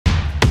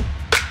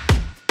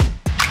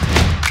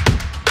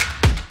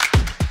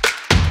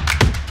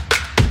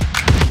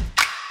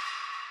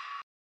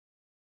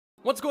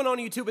What's going on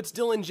YouTube? It's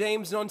Dillon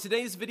James, and on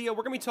today's video,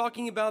 we're going to be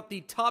talking about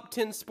the top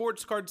 10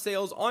 sports card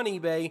sales on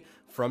eBay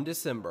from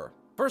December.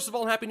 First of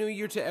all, Happy New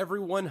Year to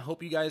everyone.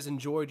 Hope you guys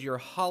enjoyed your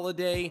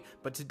holiday,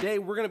 but today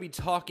we're going to be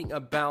talking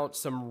about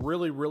some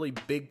really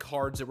big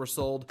cards that were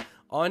sold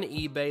on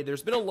eBay.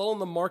 There's been a lull in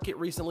the market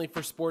recently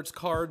for sports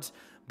cards,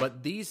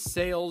 but these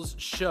sales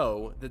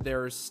show that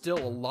there is still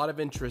a lot of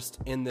interest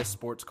in this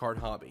sports card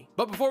hobby.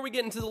 But before we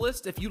get into the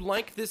list, if you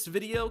like this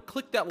video,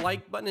 click that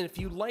like button, and if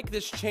you like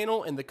this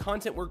channel and the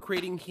content we're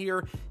creating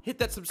here, hit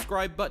that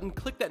subscribe button,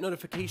 click that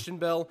notification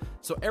bell,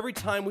 so every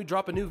time we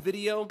drop a new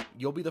video,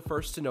 you'll be the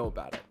first to know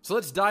about it. So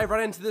let's dive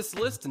right into this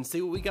list and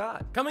see what we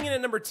got. Coming in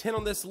at number 10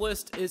 on this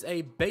list is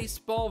a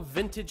baseball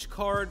vintage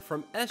card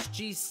from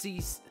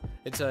SGC.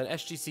 It's an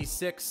SGC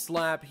 6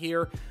 slab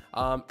here.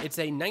 It's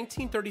a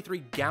 1933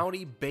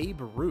 Gaudy Babe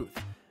Ruth.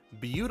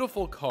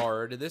 Beautiful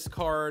card. This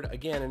card,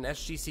 again, an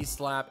SGC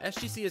slab.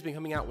 SGC has been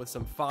coming out with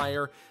some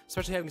fire,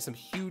 especially having some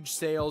huge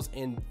sales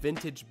in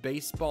vintage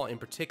baseball in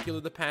particular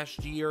the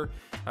past year.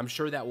 I'm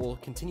sure that will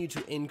continue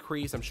to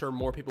increase. I'm sure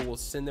more people will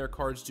send their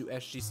cards to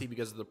SGC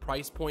because of the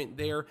price point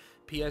there.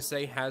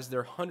 PSA has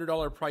their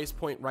 $100 price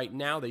point right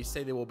now. They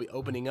say they will be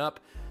opening up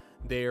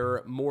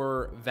their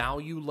more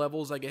value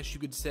levels, I guess you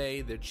could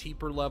say, their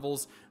cheaper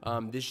levels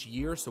this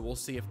year, so we'll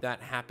see if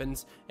that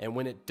happens, and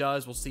when it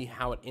does, we'll see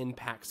how it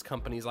impacts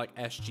companies like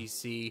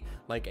SGC,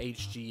 like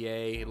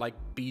HGA, like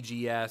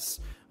BGS,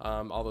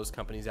 all those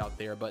companies out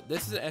there. But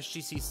this is an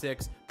SGC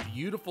 6,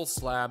 beautiful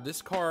slab.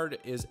 This card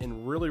is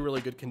in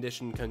really good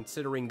condition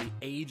considering the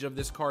age of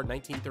this card,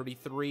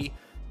 1933,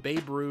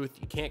 Babe Ruth.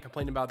 You can't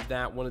complain about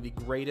that. One of the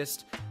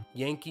greatest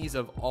Yankees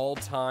of all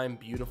time.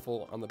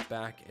 Beautiful on the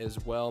back as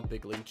well.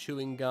 Big League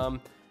chewing gum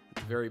at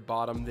the very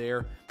bottom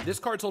there. This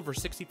card sold for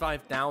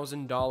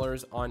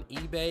 $65,000 on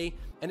eBay,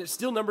 and it's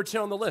still number 10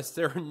 on the list.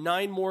 There are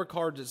 9 more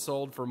cards that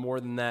sold for more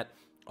than that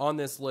on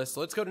this list. So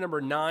let's go to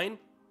number 9.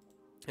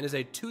 It is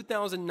a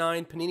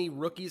 2009 Panini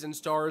Rookies and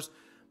Stars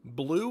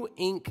Blue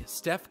Ink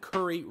Steph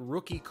Curry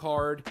rookie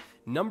card,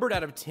 numbered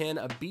out of 10,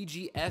 a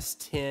BGS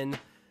 10.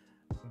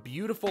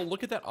 Beautiful.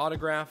 Look at that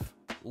autograph.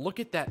 Look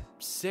at that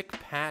sick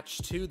patch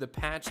too. The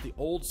patch, the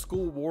old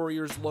school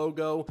Warriors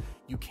logo.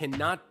 You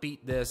cannot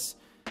beat this.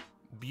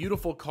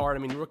 Beautiful card. I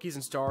mean, Rookies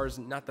and Stars,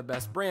 not the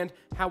best brand.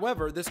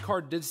 However, this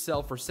card did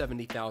sell for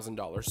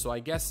 $70,000. So I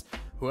guess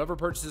whoever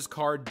purchased this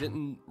card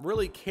didn't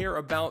really care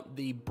about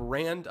the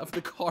brand of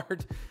the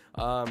card.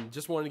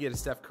 Just wanted to get a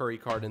Steph Curry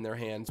card in their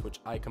hands, which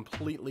I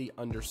completely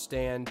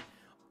understand.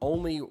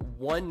 Only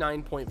one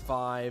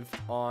 9.5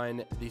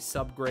 on the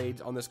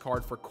subgrades on this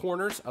card for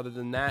corners. Other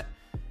than that,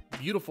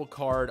 beautiful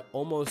card,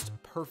 almost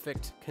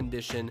perfect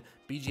condition.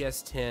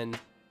 BGS 10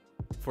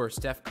 for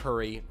Steph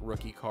Curry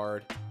rookie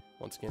card.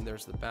 Once again,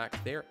 there's the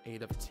back there.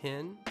 8 of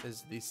 10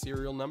 is the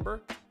serial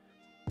number.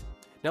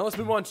 Now let's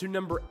move on to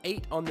number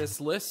 8 on this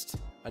list.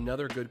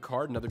 Another good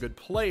card, another good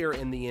player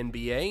in the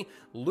NBA.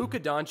 Luka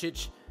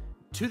Doncic,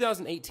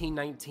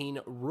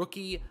 2018-19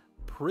 rookie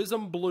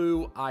Prism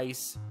Blue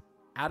Ice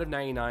out of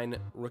 99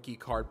 rookie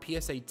card,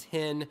 PSA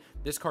 10.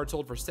 This card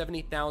sold for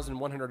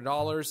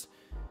 $70,100.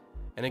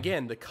 And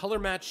again, the color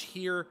match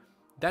here,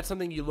 that's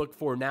something you look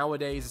for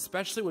nowadays,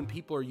 especially when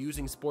people are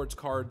using sports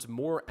cards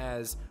more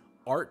as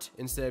art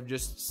instead of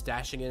just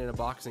stashing it in a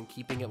box and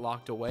keeping it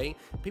locked away.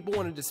 People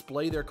want to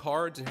display their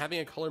cards, and having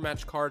a color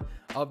match card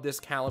of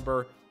this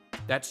caliber,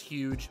 that's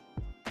huge.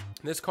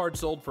 This card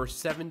sold for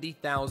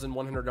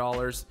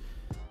 $70,100.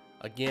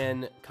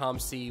 Again,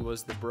 ComC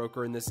was the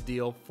broker in this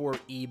deal for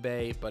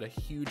eBay, but a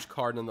huge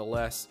card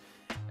nonetheless.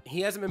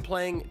 He hasn't been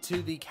playing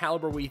to the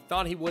caliber we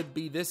thought he would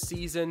be this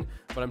season,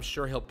 but I'm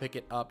sure he'll pick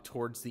it up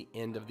towards the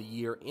end of the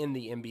year in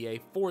the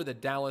NBA for the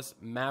Dallas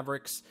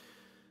Mavericks.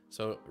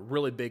 So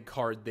really big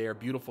card there,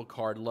 beautiful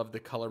card, love the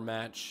color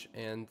match,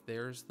 and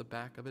there's the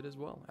back of it as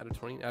well, out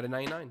of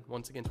 99.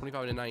 Once again,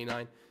 25 to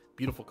 99,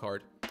 beautiful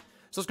card.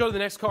 So let's go to the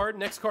next card.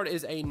 Next card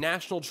is a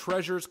National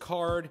Treasures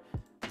card.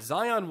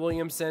 Zion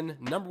Williamson,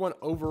 #1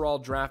 overall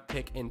draft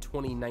pick in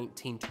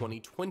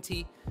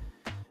 2019-2020.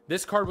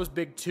 This card was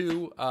big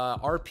too.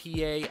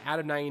 RPA out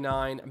of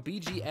 99,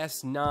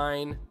 BGS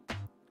 9,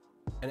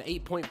 an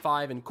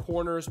 8.5 in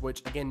corners,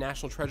 which again,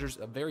 National Treasures,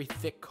 a very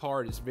thick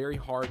card. It's very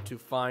hard to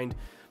find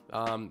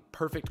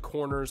perfect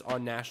corners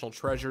on National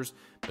Treasures,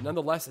 but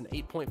nonetheless, an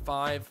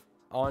 8.5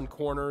 on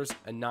corners,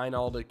 a 9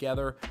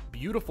 altogether.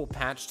 Beautiful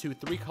patch too,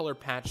 3-color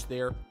patch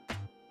there.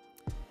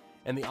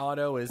 And the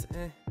auto is,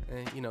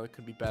 you know, it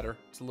could be better.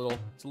 It's a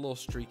little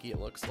streaky, it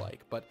looks like.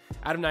 But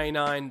out of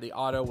 99, the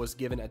auto was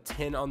given a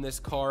 10 on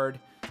this card.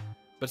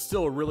 But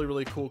still a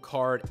really cool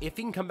card. If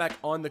he can come back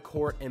on the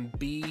court and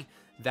be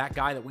that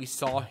guy that we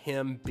saw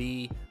him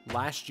be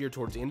last year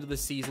towards the end of the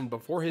season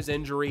before his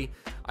injury,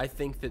 I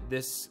think that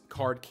this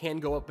card can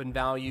go up in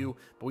value,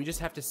 but we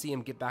just have to see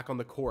him get back on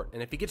the court.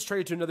 And if he gets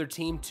traded to another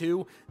team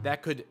too,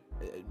 that could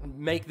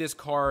make this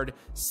card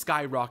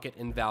skyrocket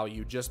in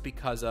value just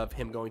because of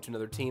him going to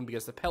another team,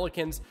 because the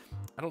Pelicans,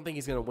 I don't think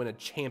he's going to win a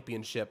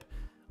championship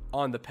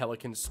on the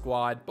Pelicans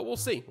squad, but we'll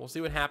see. We'll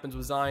see what happens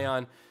with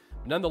Zion.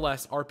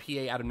 Nonetheless,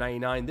 RPA out of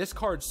 99. This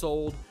card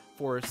sold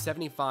for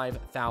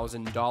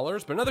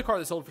 $75,000. But another card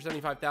that sold for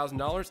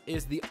 $75,000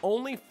 is the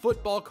only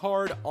football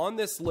card on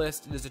this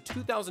list. It is a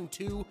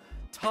 2002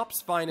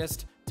 Topps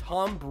Finest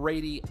Tom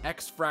Brady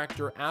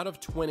X-Fractor out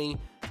of 20.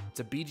 It's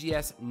a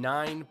BGS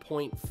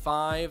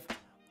 9.5.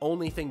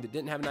 Only thing that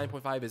didn't have a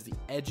 9.5 is the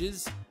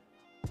edges.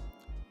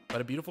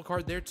 But a beautiful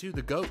card there too,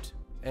 the GOAT.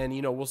 And,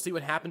 you know, we'll see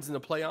what happens in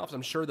the playoffs.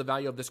 I'm sure the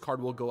value of this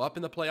card will go up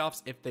in the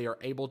playoffs if they are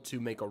able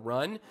to make a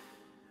run.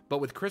 But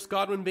with Chris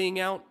Godwin being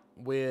out,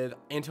 with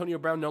Antonio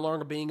Brown no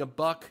longer being a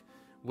Buck,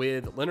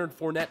 with Leonard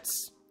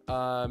Fournette's,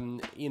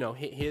 you know,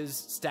 his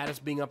status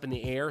being up in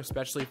the air,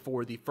 especially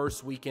for the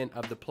first weekend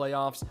of the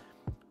playoffs,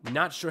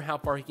 not sure how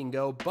far he can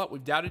go. But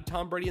we've doubted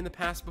Tom Brady in the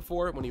past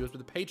before when he was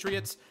with the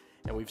Patriots.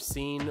 And we've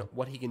seen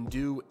what he can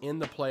do in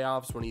the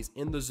playoffs when he's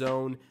in the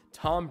zone.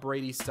 Tom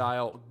Brady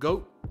style,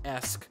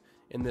 GOAT-esque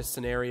in this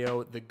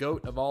scenario. The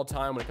GOAT of all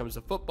time when it comes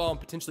to football and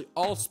potentially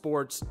all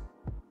sports.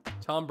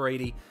 Tom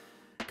Brady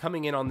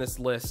coming in on this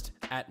list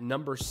at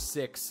number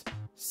 6.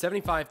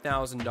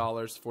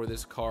 $75,000 for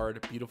this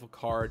card. Beautiful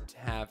card to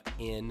have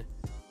in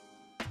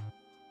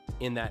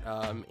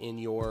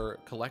your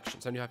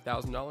collection.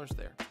 $75,000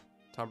 there.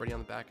 Tom Brady on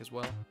the back as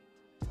well.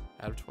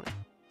 Out of 20.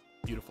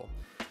 Beautiful.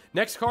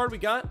 Next card we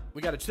got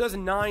a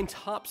 2009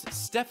 Topps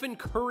Stephen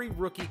Curry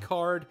rookie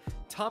card,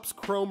 Topps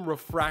Chrome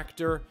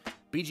Refractor,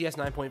 BGS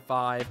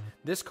 9.5.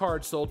 This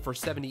card sold for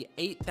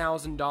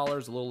 $78,000, a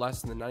little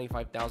less than the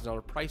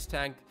 $95,000 price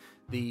tag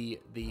the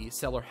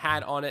seller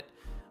had on it.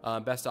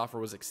 Best offer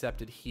was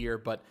accepted here,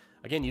 but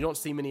again, you don't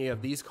see many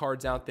of these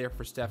cards out there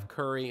for Steph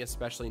Curry,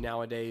 especially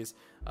nowadays.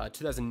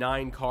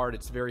 2009 card,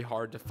 it's very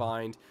hard to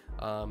find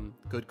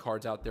good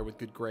cards out there with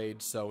good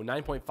grades. So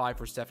 9.5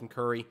 for Stephen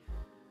Curry.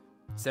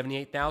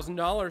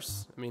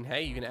 $78,000. I mean,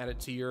 hey, you can add it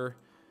to your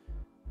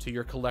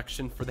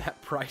collection for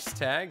that price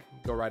tag.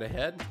 Go right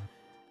ahead.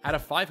 Out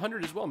of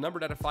 500 as well,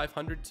 numbered out of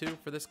 500 too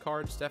for this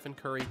card. Stephen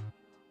Curry,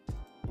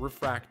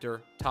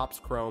 Refractor, Topps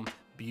Chrome,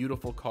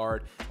 beautiful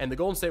card. And the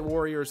Golden State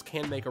Warriors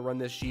can make a run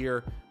this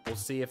year. We'll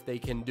see if they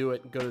can do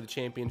it, go to the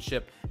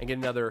championship, and get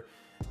another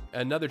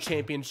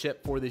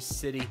championship for this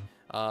city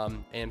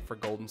and for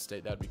Golden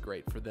State. That'd be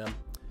great for them.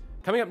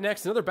 Coming up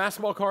next, another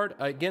basketball card.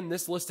 Again,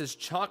 this list is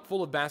chock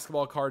full of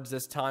basketball cards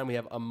this time. We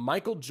have a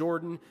Michael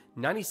Jordan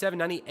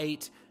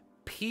 97-98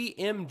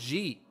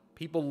 PMG.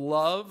 People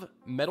love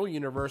Metal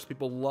Universe.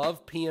 People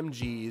love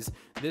PMGs.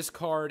 This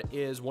card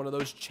is one of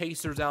those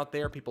chasers out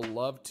there. People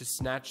love to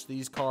snatch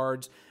these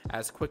cards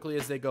as quickly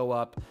as they go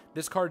up.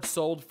 This card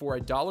sold for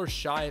 $1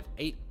 shy of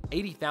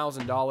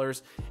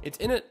 $80,000. It's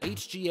in an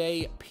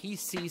HGA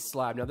PC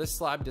slab. Now, this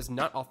slab does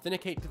not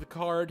authenticate to the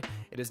card.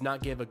 It does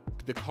not give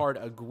the card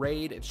a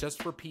grade. It's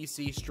just for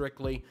PC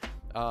strictly,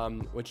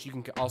 which you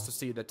can also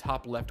see the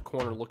top left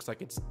corner looks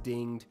like it's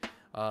dinged.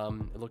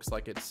 It looks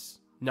like it's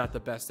not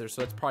the best there,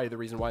 so that's probably the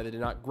reason why they did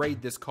not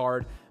grade this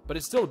card, but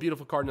it's still a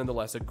beautiful card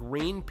nonetheless. A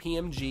green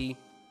PMG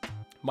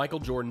Michael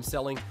Jordan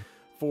selling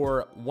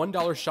for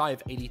 $1 shy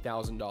of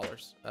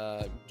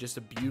 $80,000. Just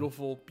a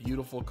beautiful,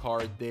 beautiful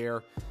card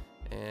there,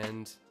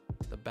 and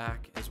the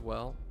back as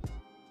well.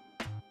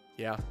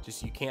 Yeah,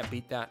 just you can't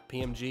beat that.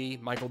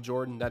 PMG, Michael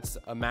Jordan, that's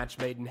a match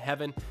made in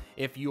heaven.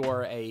 If you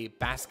are a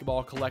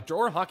basketball collector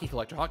or a hockey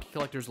collector, hockey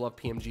collectors love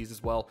PMGs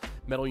as well.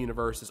 Metal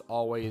Universe is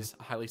always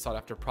a highly sought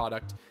after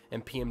product,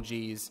 and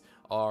PMGs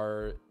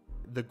are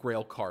the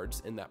grail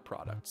cards in that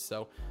product.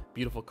 So,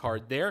 beautiful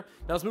card there.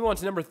 Now let's move on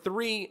to number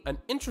 3, an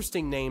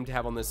interesting name to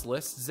have on this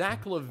list.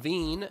 Zach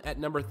LaVine at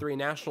number 3,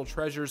 National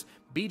Treasures,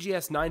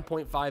 BGS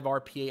 9.5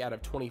 RPA out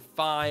of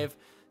 25,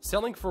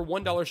 selling for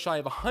 $1 shy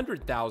of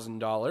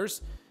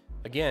 $100,000.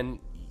 Again,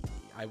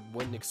 I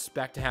wouldn't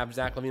expect to have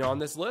Zach LaVine on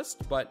this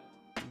list, but,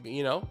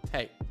 you know,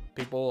 hey,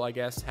 people, I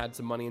guess, had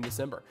some money in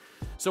December.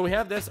 So we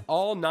have this,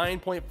 all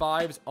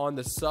 9.5s on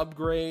the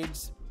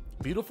subgrades.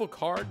 Beautiful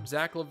card,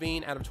 Zach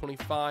LaVine out of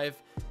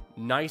 25.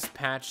 Nice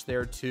patch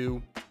there,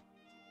 too.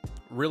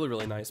 Really,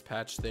 really nice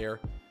patch there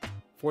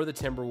for the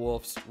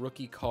Timberwolves.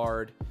 Rookie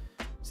card,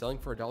 selling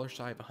for $1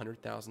 shy of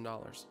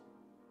 $100,000.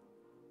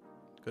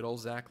 Good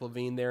old Zach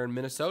LaVine there in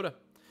Minnesota.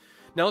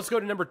 Now let's go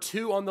to number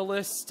 2 on the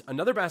list.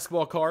 Another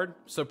basketball card.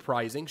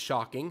 Surprising,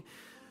 shocking.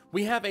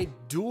 We have a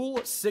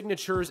dual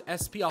signatures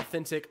SP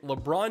Authentic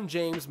LeBron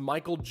James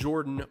Michael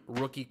Jordan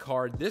rookie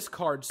card. This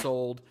card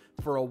sold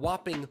for a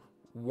whopping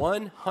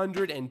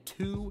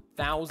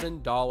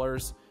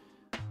 $102,000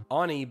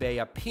 on eBay.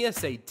 A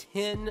PSA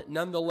 10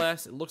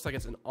 nonetheless. It looks like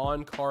it's an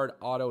on-card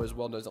auto as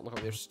well. It doesn't look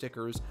like there's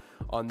stickers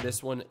on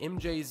this one.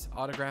 MJ's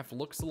autograph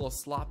looks a little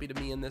sloppy to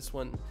me in this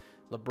one.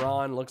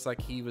 LeBron looks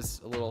like he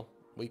was a little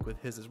weak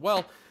with his as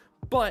well,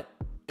 but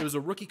it was a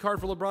rookie card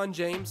for LeBron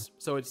James,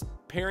 so it's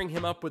pairing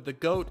him up with the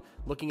GOAT,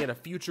 looking at a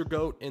future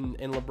GOAT in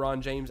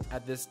LeBron James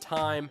at this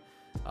time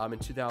in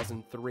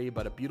 2003,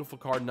 but a beautiful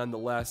card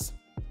nonetheless.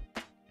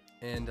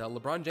 And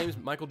LeBron James,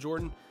 Michael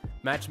Jordan,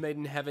 match made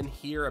in heaven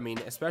here. I mean,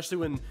 especially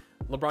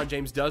LeBron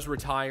James does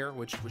retire,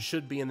 which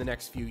should be in the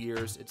next few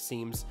years, it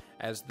seems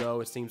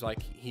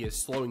like he is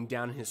slowing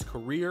down his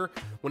career.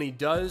 When he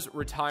does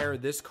retire,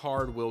 this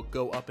card will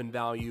go up in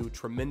value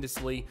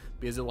tremendously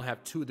because it will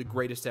have two of the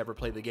greatest to ever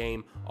play the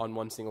game on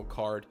one single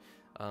card.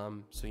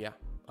 So yeah,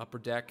 Upper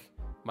Deck,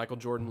 Michael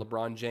Jordan,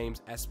 LeBron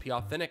James, SP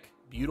Authentic.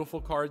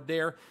 Beautiful card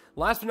there.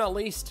 Last but not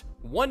least,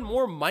 one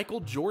more Michael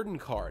Jordan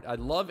card. I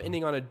love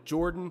ending on a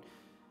Jordan.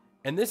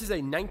 And this is a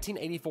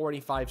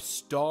 1984-85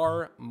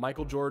 star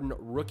Michael Jordan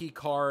rookie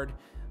card.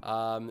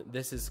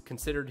 This is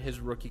considered his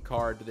rookie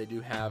card, but they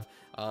do have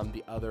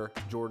the other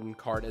Jordan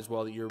card as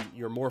well that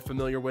you're more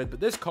familiar with.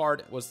 But this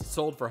card was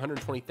sold for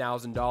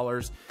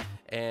 $120,000,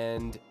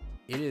 and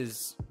it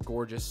is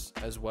gorgeous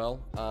as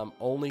well.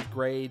 Only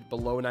grade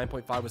below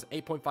 9.5 was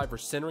 8.5 for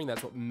centering.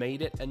 That's what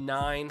made it a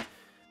 9.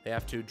 They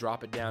have to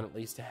drop it down at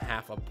least to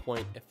half a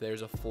point if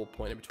there's a full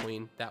point in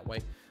between that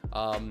way.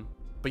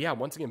 But yeah,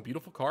 once again,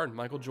 beautiful card.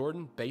 Michael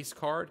Jordan, base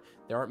card.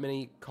 There aren't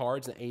many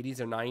cards in the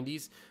 80s or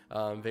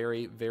 90s.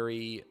 Very,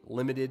 very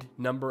limited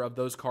number of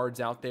those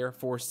cards out there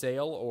for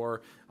sale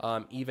or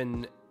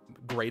even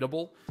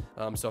gradable.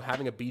 So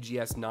having a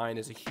BGS 9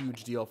 is a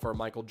huge deal for a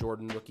Michael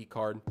Jordan rookie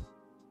card.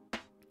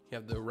 You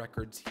have the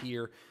records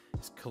here,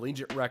 his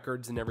collegiate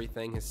records and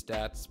everything, his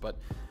stats. But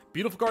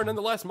beautiful card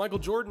nonetheless, Michael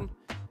Jordan.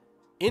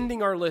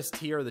 Ending our list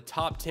here, the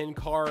top 10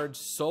 cards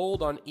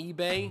sold on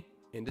eBay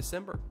in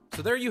December.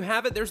 So there you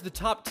have it. There's the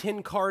top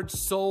 10 cards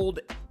sold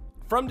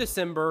from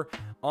December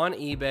on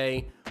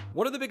eBay.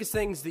 What are the biggest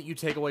things that you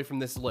take away from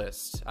this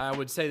list? I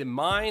would say that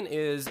mine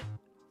is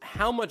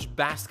how much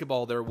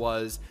basketball there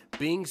was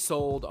being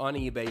sold on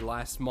eBay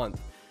last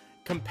month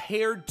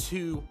compared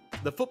to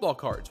the football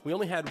cards. We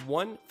only had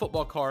one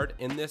football card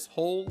in this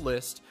whole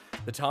list,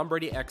 the Tom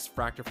Brady X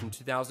Fractor from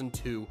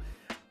 2002.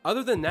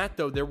 Other than that,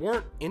 though, there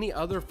weren't any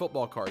other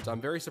football cards.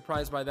 I'm very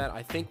surprised by that.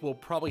 I think we'll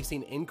probably see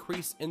an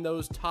increase in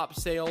those top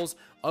sales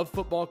of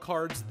football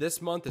cards this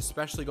month,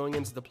 especially going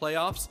into the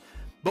playoffs.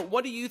 But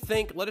what do you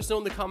think? Let us know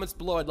in the comments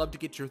below. I'd love to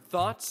get your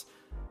thoughts.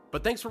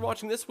 But thanks for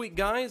watching this week,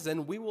 guys,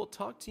 and we will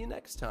talk to you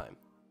next time.